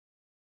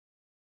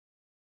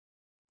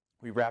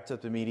We wrapped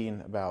up the meeting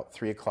about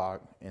 3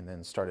 o'clock and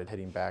then started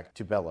heading back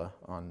to Bella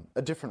on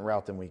a different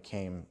route than we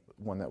came,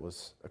 one that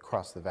was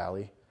across the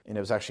valley. And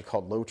it was actually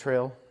called Low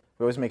Trail.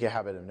 We always make a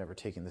habit of never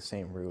taking the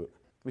same route.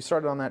 We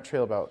started on that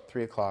trail about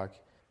 3 o'clock,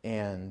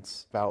 and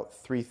about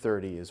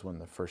 3:30 is when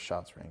the first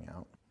shots rang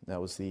out.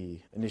 That was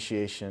the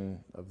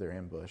initiation of their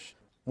ambush.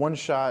 One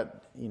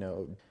shot,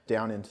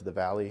 down into the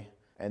valley,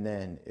 and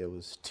then it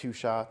was 2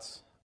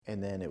 shots,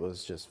 and then it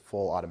was just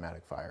full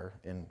automatic fire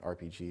in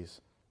RPGs.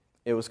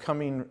 It was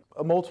coming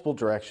multiple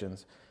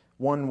directions.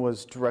 One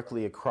was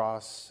directly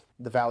across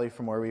the valley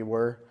from where we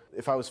were.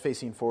 If I was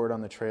facing forward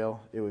on the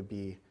trail, it would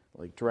be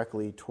like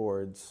directly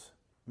towards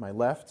my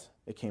left.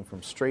 It came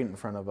from straight in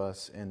front of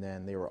us, and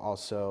then they were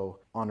also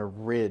on a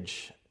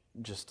ridge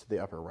just to the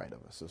upper right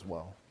of us as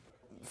well.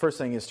 First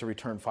thing is to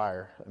return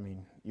fire.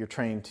 You're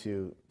trained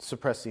to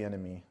suppress the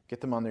enemy,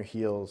 get them on their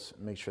heels,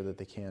 make sure that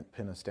they can't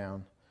pin us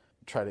down,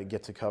 try to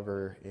get to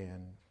cover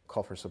and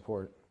call for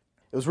support.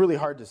 It was really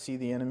hard to see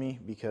the enemy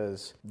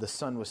because the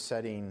sun was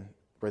setting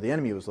where the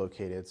enemy was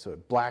located, so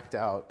it blacked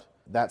out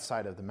that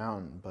side of the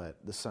mountain, but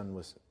the sun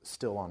was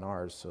still on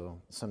ours, so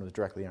the sun was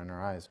directly on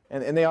our eyes.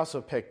 And they also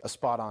picked a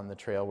spot on the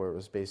trail where it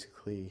was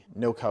basically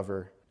no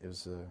cover. It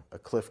was a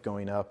cliff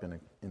going up and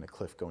a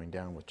cliff going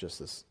down with just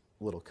this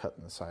little cut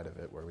in the side of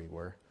it where we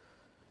were.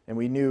 And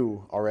we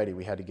knew already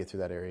we had to get through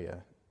that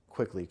area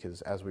quickly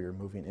because as we were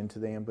moving into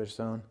the ambush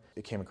zone,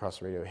 it came across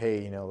the radio,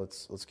 hey,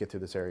 let's get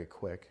through this area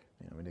quick.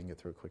 We didn't get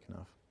through it quick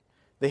enough.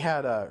 They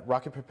had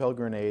rocket-propelled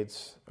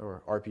grenades,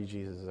 or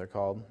RPGs as they're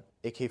called,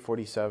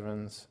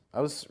 AK-47s.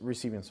 I was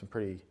receiving some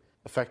pretty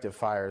effective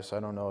fire, so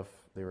I don't know if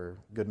they were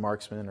good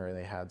marksmen or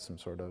they had some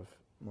sort of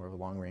more of a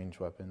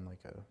long-range weapon like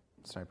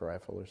a sniper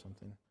rifle or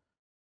something.